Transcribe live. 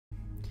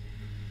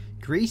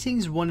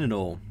Greetings one and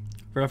all,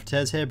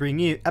 RedAlphaTails here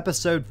bringing you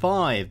episode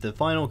 5, the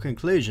final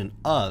conclusion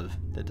of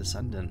The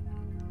Descendant.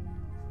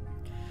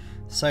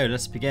 So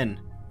let's begin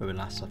where we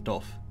last left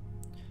off,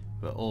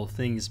 where all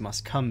things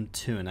must come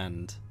to an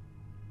end.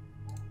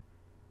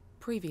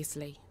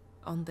 Previously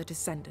on The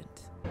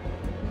Descendant.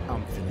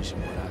 I'm finishing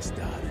what I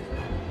started.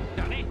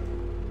 Donnie!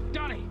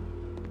 Donnie!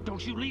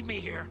 Don't you leave me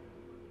here!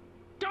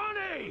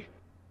 Donnie!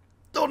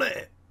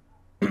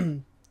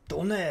 Donnie!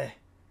 Donnie!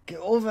 Get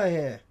over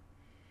here!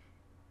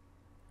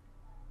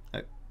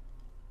 Oh.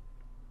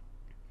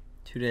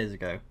 2 days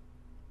ago.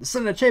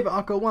 Descendant Chamber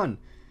Arco 1!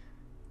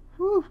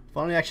 Whew!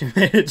 Finally actually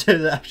made it to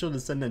the actual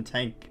Descendant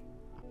tank.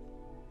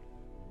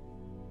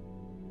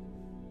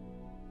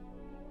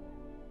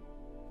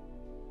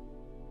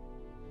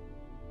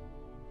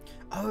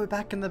 Oh,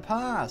 back in the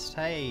past!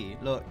 Hey,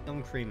 look,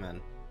 young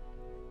Freeman.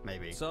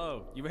 Maybe.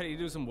 So, you ready to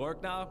do some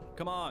work now?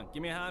 Come on,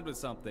 give me a hand with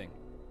something.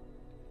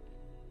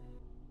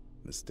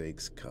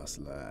 Mistakes cost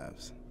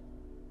lives.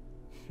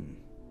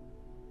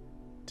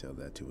 Tell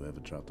that to whoever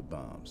dropped the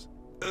bombs.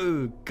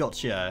 Ooh,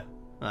 gotcha.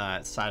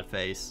 Alright, sad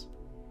face.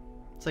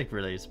 It's like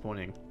really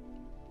disappointing.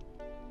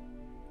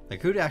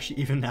 Like, who'd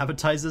actually even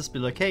advertise this? Be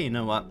like, hey, you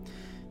know what?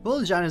 All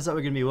the janitors that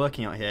we're going to be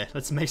working out here,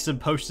 let's make some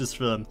posters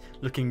for them,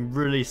 looking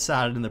really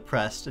sad and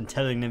depressed, and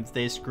telling them if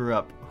they screw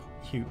up,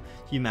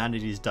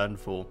 humanity's done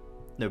for.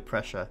 No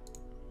pressure.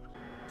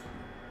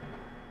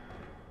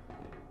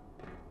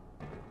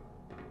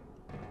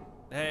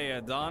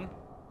 Hey, Don?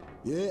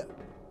 Yeah,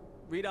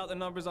 Read out the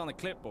numbers on the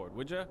clipboard,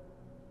 would you?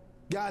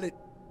 got it.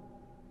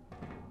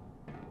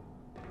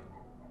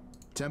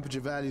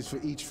 Temperature values for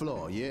each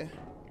floor, yeah?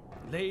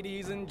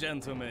 Ladies and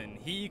gentlemen,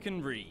 he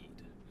can read.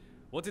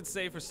 What's it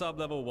say for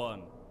sub-level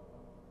 1?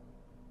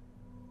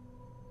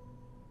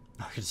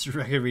 I can just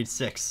read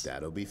 6.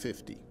 That'll be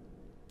 50.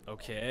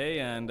 Okay,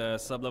 and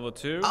sub-level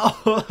 2?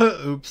 Oh,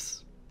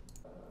 oops.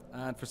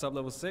 And for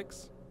sub-level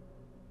 6?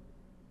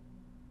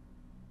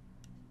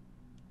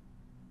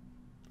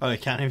 Oh, I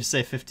can't even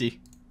say 50.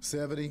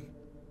 70.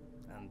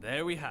 And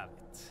there we have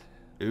it.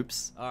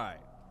 Oops. Alright,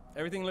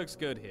 everything looks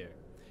good here.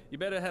 You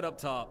better head up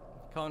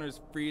top.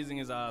 Connor's freezing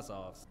his ass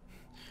off.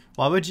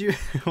 Why would you,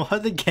 why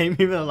would the game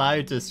even allow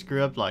you to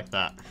screw up like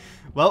that?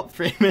 Well,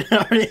 Freeman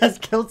already has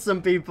killed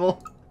some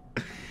people.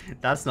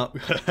 That's not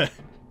good.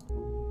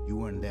 You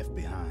weren't left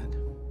behind.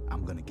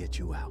 I'm gonna get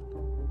you out.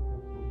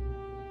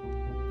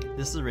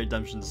 This is a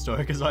redemption story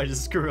because I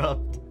just screwed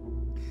up.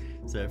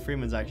 So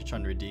Freeman's actually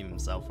trying to redeem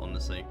himself,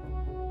 honestly.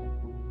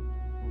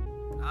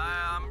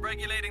 I'm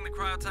regulating the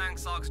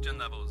cryotank's oxygen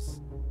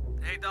levels.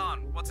 Hey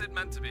Don, what's it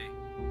meant to be?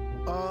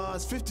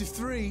 It's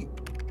 53.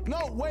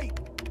 No, wait.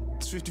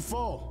 It's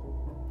 54.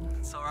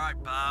 It's alright,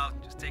 pal.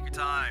 Just take your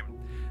time.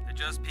 They're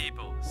just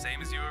people,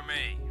 same as you or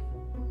me.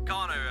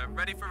 Connor,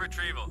 ready for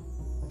retrieval.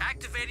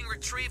 Activating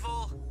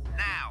retrieval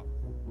now.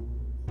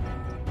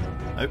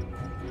 Oh.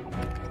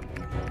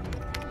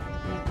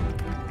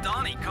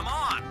 Donnie, come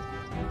on!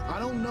 I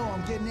don't know.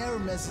 I'm getting error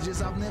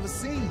messages I've never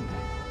seen.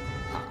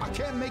 I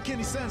can't make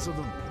any sense of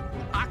them.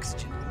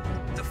 Oxygen.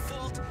 The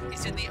fault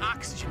is in the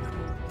oxygen.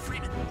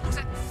 Freeman, what's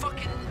that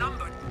fucking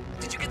number?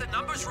 Did you get the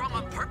numbers wrong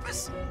on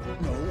purpose?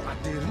 No, I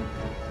didn't.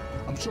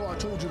 I'm sure I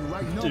told you the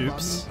right number.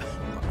 Oops.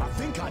 I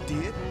think I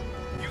did.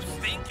 You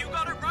think you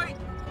got it right?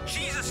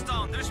 Jesus,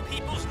 Don, there's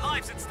people's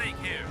lives at stake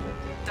here.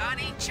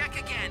 Donnie, check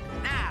again,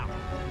 now.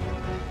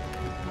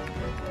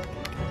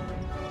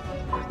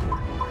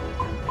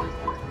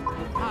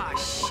 Ah,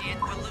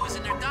 shit, we're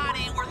losing her,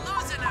 Donnie, we're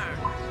losing her.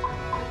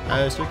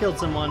 Oh, so we killed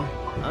someone.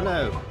 Oh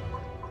no.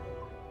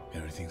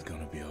 Everything's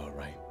gonna be all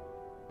right.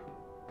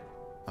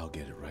 I'll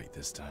get it right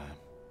this time.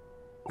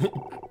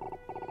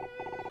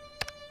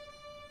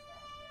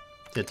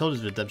 I told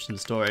his redemption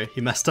story.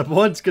 He messed up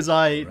once because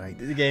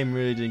the game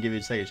really didn't give you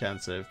a second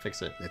chance to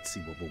fix it. Let's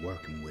see what we're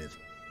working with.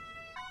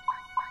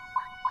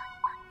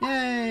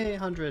 Yay,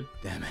 100.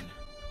 Damn it.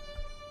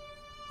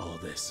 All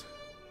this.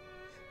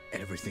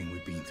 Everything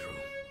we've been through.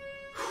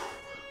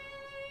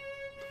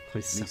 At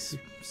least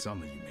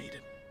some of you made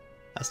it.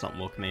 That's not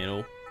mocking me at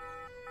all.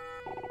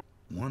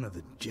 One of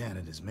the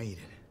janitors made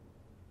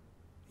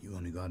it. You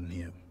only got in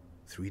here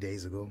 3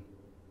 days ago?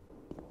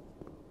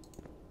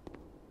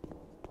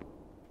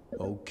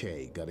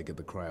 Okay, gotta get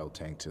the cryo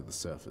tank to the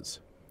surface.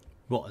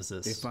 What is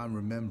this? If I'm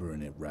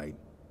remembering it right,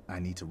 I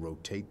need to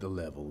rotate the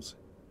levels,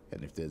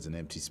 and if there's an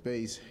empty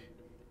space,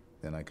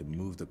 then I can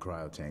move the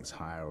cryo tanks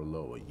higher or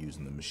lower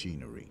using the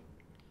machinery.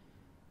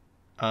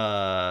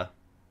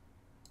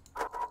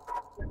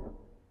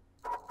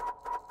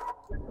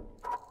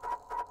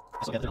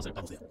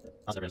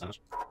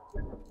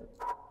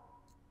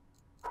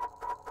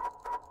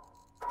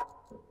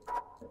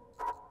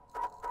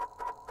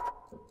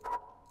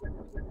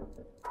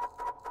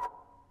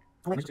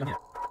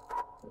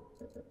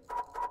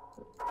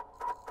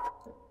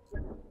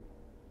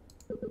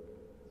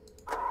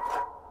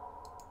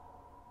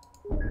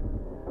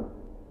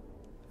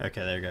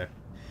 Okay, there we go.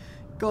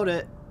 Got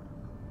it.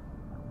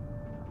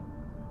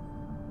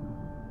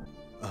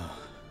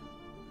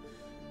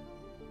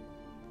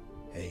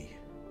 Hey,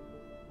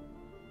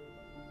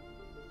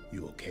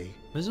 You okay?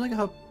 There's like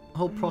a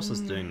whole process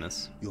doing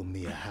this. You're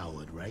Mia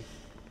Howard, right?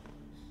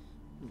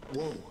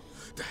 Whoa,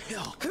 the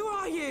hell? Who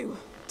are you?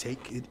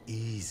 Take it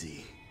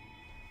easy.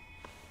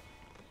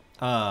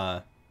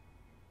 I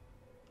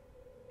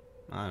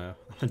don't know.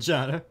 I'm a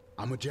janitor.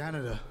 I'm a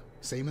janitor,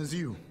 same as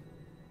you.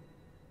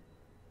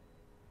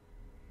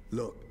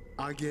 Look,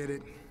 I get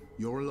it.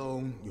 You're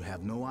alone. You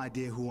have no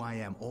idea who I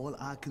am. All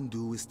I can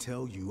do is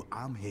tell you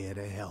I'm here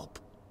to help.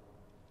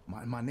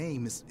 My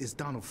name is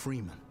Donald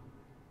Freeman.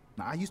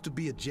 Now, I used to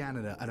be a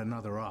janitor at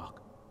another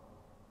Ark.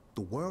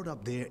 The world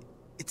up there,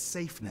 it's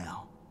safe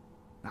now.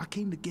 I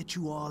came to get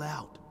you all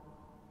out.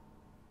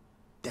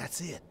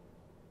 That's it.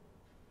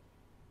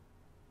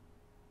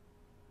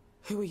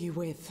 Who are you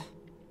with?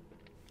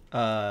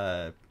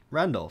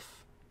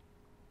 Randolph.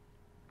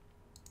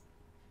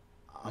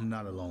 I'm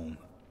not alone.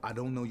 I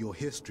don't know your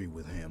history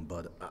with him,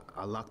 but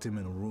I locked him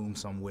in a room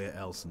somewhere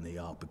else in the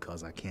Ark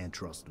because I can't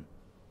trust him.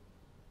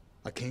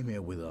 I came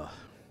here with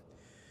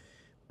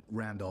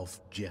Randolph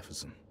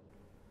Jefferson.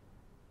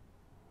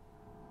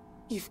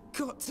 You've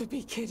got to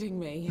be kidding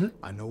me.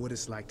 I know what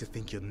it's like to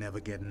think you're never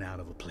getting out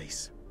of a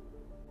place.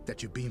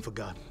 That you're being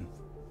forgotten.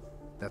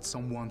 That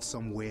someone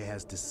somewhere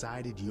has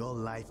decided your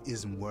life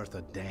isn't worth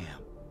a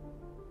damn.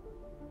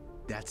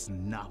 That's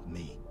not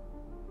me.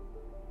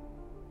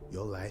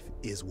 Your life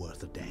is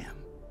worth a damn.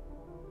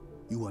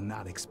 You are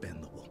not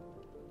expendable.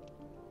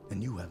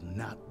 And you have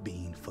not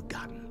been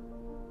forgotten.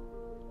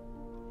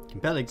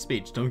 Compelling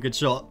speech, don't get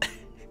shot.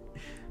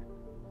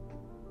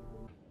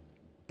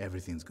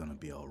 Everything's gonna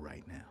be all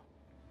right now.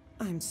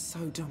 I'm so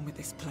done with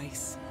this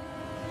place.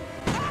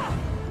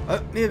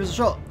 Oh, it was a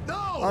shot. No!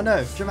 Oh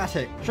no,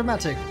 dramatic,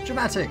 dramatic,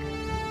 dramatic.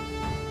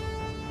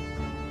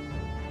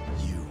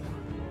 You.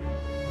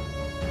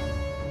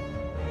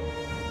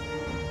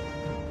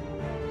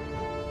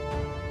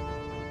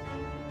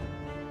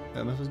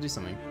 Am I supposed to do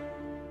something?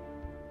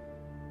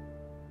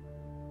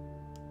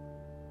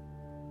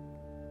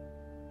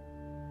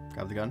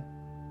 Grab the gun.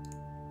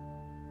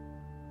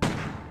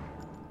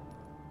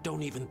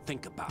 Don't even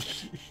think about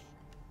it.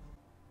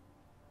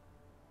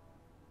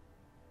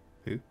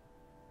 Who?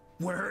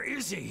 Where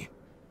is he?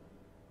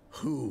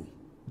 Who?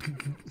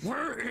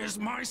 Where is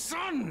my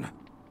son?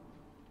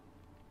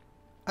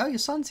 Oh, your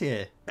son's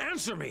here.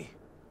 Answer me!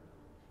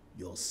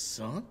 Your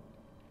son?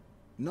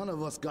 None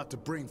of us got to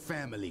bring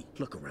family.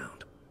 Look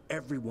around.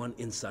 Everyone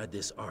inside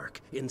this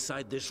Ark,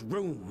 inside this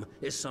room,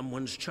 is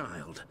someone's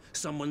child,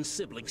 someone's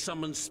sibling,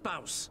 someone's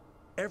spouse.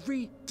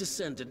 Every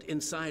descendant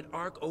inside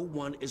Ark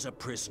 01 is a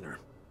prisoner,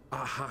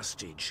 a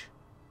hostage,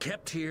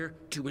 kept here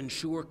to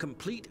ensure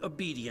complete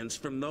obedience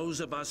from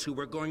those of us who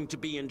were going to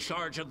be in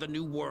charge of the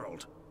new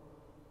world.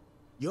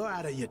 You're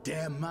out of your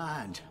damn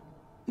mind.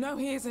 No,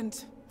 he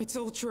isn't. It's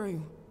all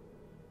true.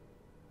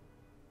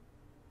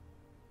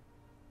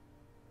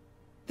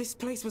 This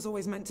place was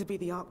always meant to be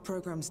the Ark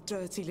program's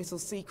dirty little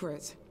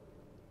secret.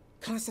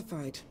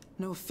 Classified,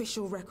 no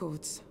official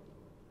records.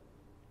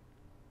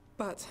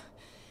 But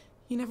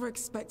you never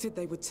expected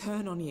they would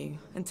turn on you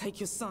and take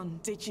your son,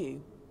 did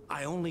you?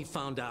 I only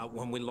found out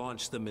when we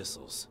launched the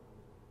missiles.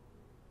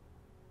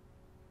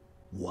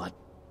 What?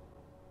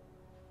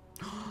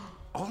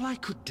 All I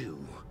could do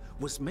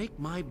was make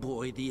my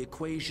boy the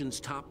equation's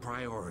top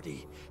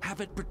priority.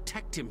 Have it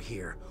protect him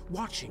here,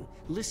 watching,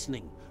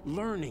 listening,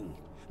 learning,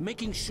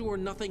 making sure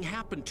nothing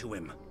happened to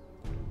him.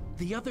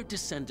 The other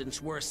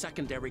descendants were a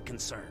secondary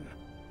concern.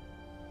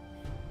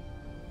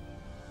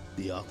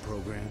 The Ark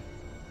program?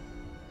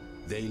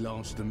 They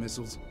launched the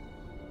missiles?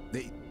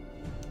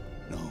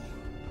 No.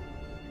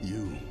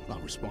 You are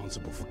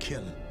responsible for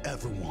killing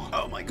everyone.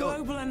 Oh my god.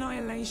 Global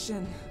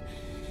annihilation.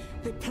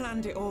 They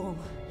planned it all.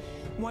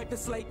 Wipe the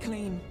slate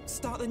clean.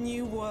 Start a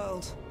new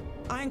world.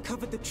 I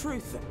uncovered the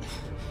truth.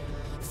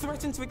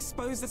 Threatened to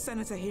expose the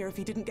senator here if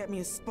he didn't get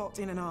me a spot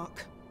in an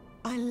Ark.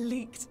 I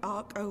leaked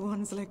Ark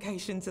 01's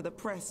location to the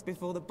press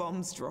before the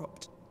bombs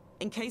dropped.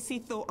 In case he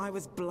thought I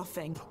was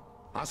bluffing.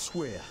 I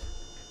swear,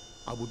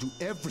 I will do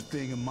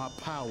everything in my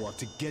power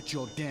to get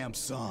your damn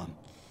son.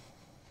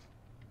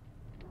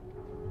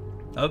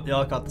 Oh, the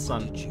Ark got the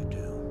son. What did you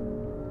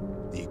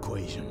do? The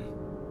equation.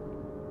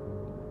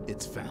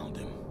 It's found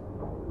him.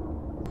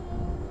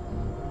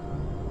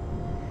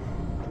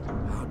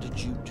 How did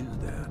you do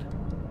that?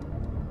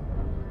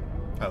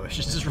 Oh,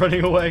 she's just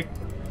running away.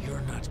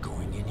 You're not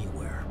going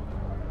anywhere.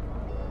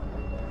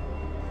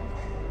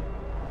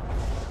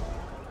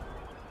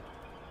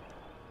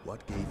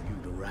 What gave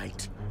you the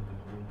right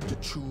to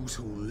choose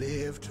who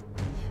lived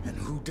and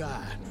who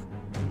died?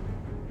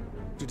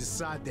 To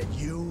decide that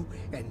you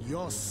and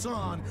your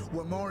son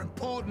were more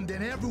important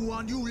than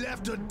everyone you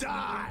left to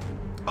die?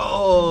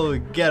 Oh,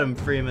 get him,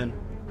 Freeman.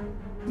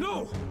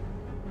 No!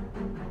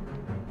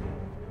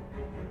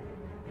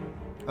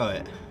 Oh,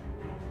 yeah.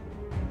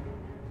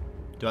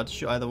 Do I have to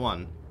shoot either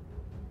one?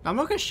 I'm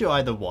not gonna shoot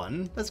either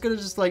one. That's gonna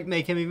just, like,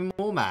 make him even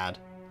more mad.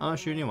 I'm not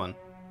shooting anyone.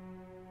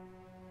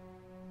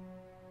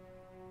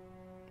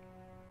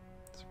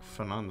 It's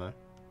fun on, though.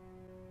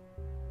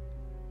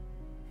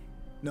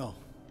 No.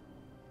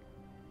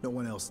 No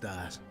one else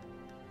dies.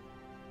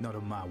 Not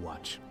on my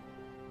watch.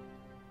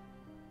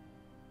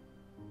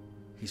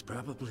 He's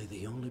probably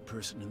the only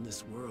person in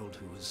this world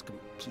who is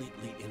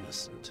completely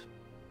innocent.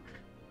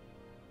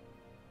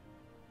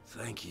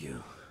 Thank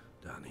you,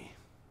 Donnie.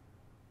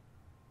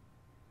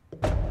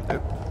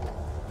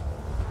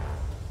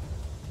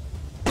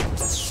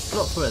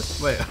 Plot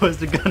twist. Wait, where's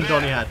the gun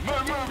Donnie had?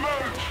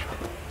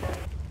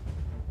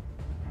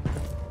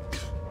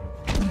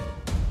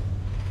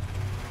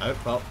 Oh,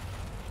 well.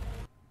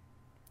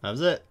 That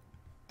was it.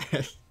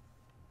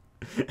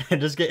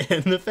 And just get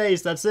hit in the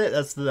face, that's it.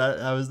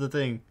 That was the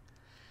thing.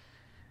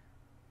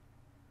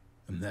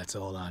 And that's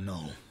all I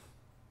know.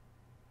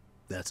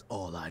 That's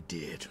all I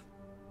did.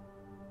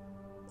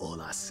 All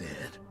I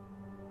said.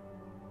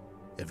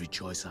 Every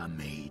choice I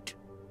made.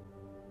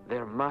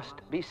 There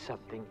must be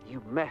something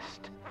you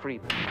missed,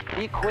 Freeman.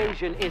 The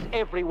equation is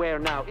everywhere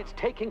now. It's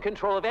taking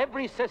control of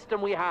every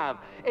system we have.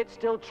 It's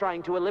still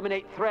trying to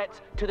eliminate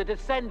threats to the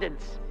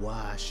Descendants.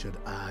 Why should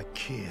I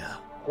care?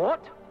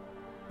 What?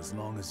 As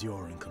long as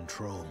you're in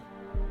control.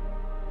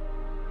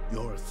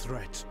 You're a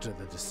threat to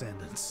the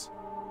Descendants.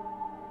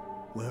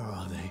 Where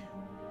are they?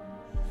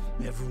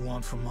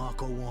 Everyone from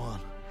Ark 01.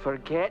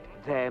 Forget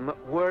them.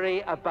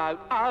 Worry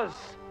about us.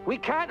 We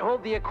can't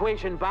hold the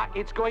equation back.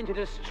 It's going to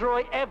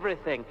destroy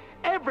everything.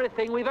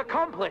 Everything we've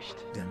accomplished.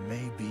 Then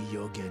maybe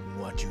you're getting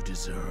what you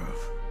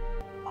deserve.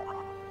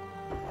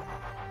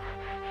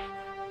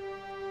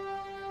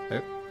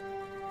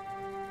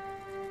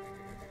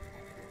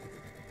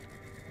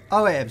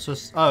 Oh wait,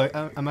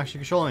 I'm actually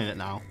controlling it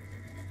now.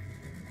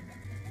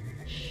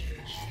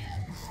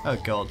 Oh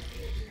god.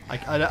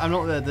 I'm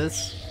not good at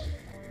this.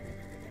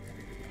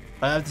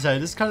 I have to say,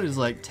 this kind of just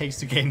like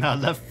takes the game out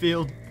of left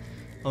field.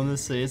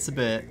 Honestly, it's a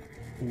bit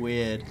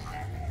weird.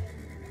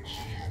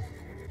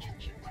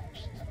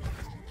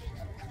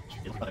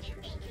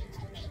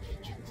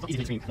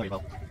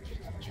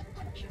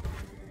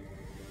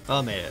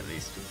 I made it at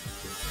least.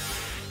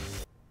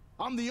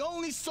 I'm the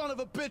only son of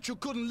a bitch who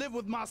couldn't live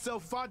with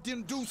myself if I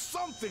didn't do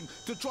something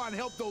to try and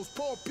help those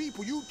poor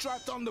people you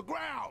trapped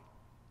underground.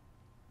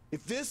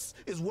 If this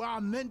is where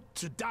I'm meant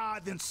to die,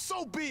 then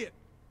so be it.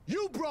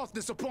 You brought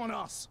this upon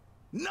us,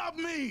 not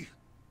me.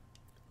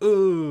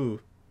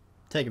 Ooh.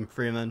 Take him,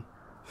 Freeman.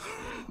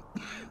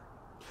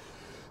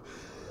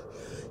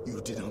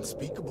 You did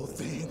unspeakable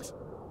things.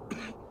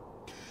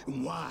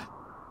 And why?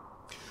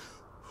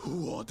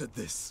 Who ordered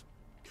this?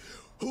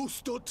 Who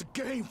stood to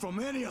gain from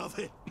any of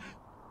it?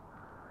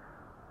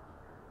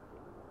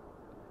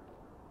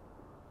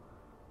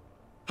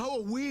 How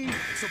are we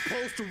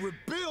supposed to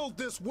rebuild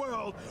this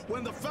world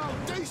when the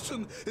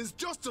foundation is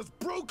just as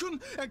broken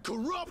and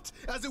corrupt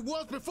as it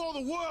was before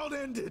the world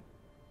ended?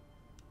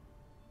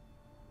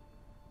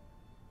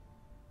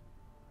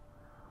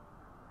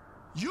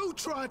 You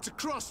tried to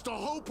crush the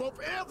hope of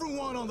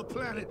everyone on the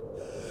planet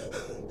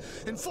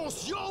and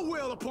force your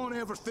will upon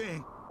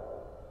everything.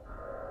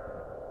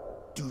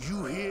 Do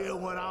you hear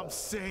what I'm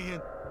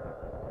saying?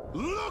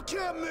 Look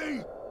at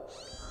me!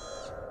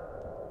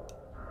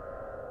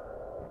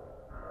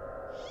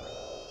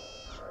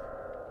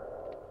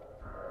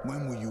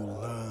 When will you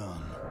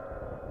learn?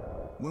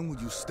 When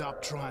will you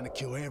stop trying to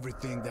kill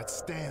everything that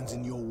stands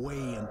in your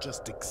way and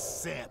just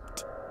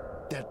accept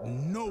that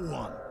no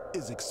one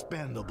is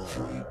expendable?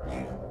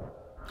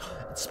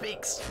 It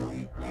speaks.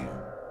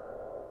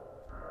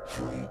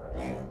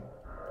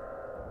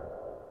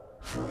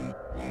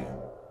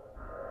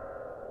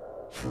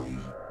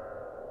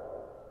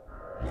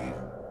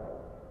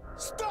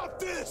 Stop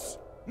this!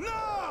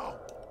 Now!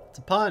 It's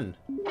a pun.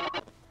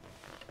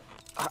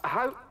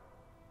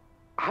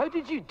 How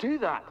did you do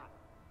that?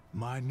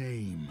 My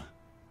name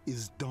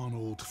is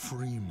Donald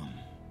Freeman,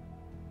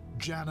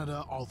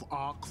 janitor of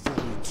Ark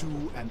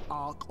 42 and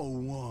Ark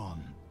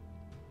 01.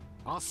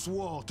 I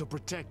swore to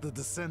protect the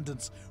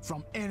Descendants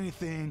from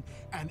anything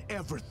and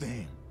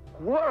everything.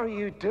 What are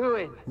you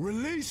doing?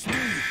 Release me!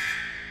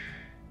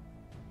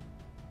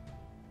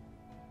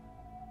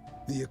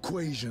 The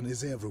equation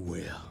is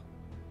everywhere.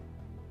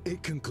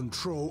 It can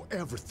control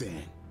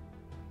everything.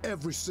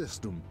 Every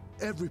system,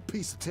 every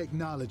piece of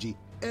technology,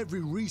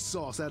 every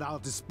resource at our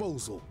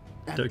disposal.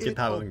 And it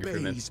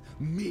obeys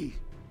me.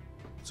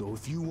 So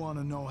if you want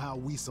to know how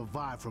we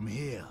survive from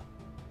here,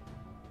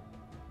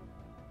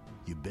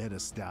 you better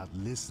start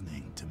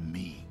listening to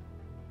me.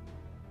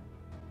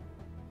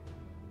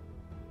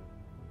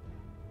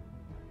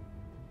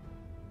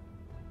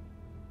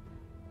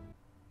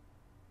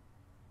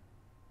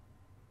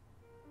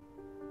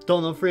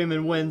 Donald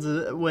Freeman wins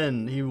a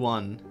win. He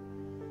won.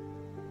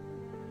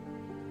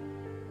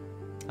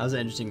 That was an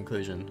interesting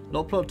conclusion. A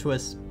lot of plot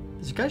twists.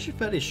 It's actually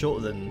fairly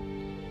shorter than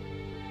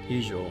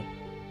usual.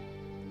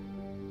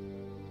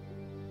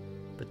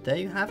 But there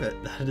you have it.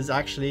 That is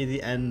actually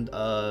the end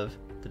of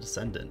The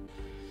Descendant.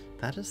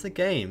 That is the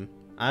game.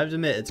 I have to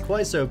admit, it's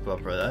quite soap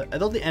opera. I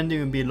thought the ending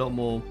would be a lot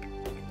more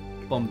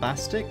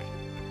bombastic.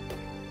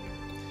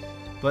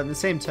 But in the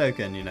same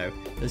token, you know,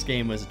 this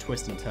game was a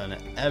twist and turn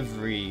at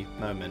every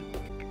moment.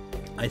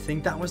 I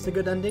think that was the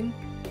good ending.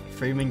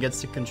 Freeman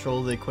gets to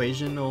control the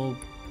equation, or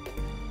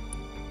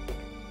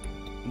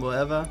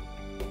whatever.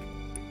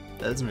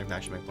 That doesn't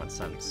actually make much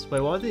sense.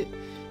 Wait, why the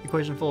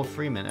equation for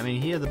Freeman? I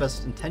mean, he had the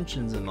best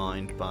intentions in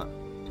mind, but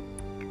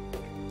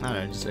I don't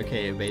know, just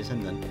okay, it obeys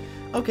him then.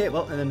 Okay,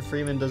 well, and then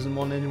Freeman doesn't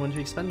want anyone to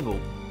be expendable.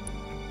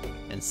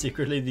 And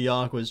secretly the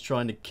ARC was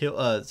trying to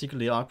kill,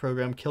 secretly the ARC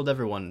program killed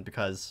everyone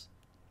because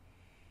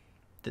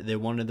they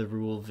wanted to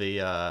rule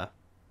the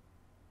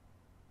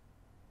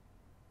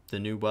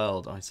new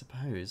world, I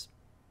suppose.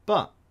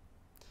 But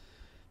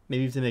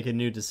maybe if they make a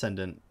new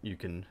Descendant, you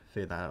can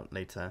figure that out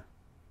later.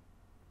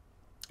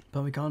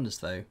 But regardless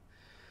though,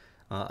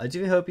 I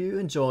do hope you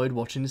enjoyed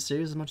watching the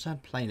series as much as I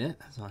had playing it,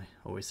 as I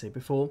always say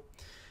before.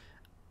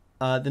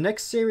 The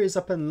next series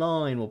up in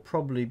line will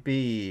probably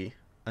be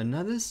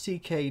another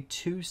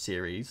CKII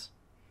series,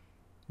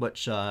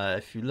 which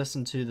if you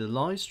listen to the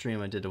live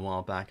stream I did a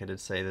while back, I did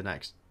say the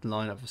next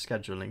lineup for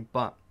scheduling,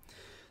 but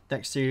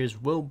next series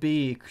will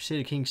be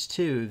Crusader Kings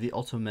 2, the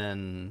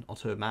Ottomans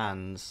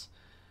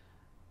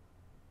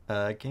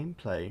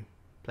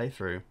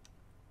playthrough.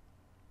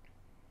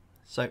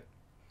 So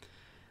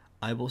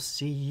I will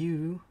see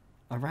you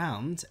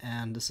around,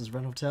 and this is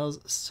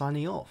RedAlphaTails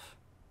signing off.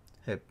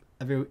 Hope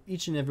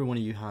each and every one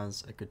of you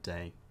has a good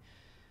day.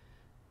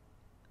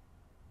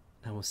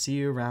 And we'll see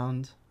you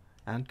around,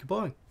 and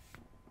goodbye.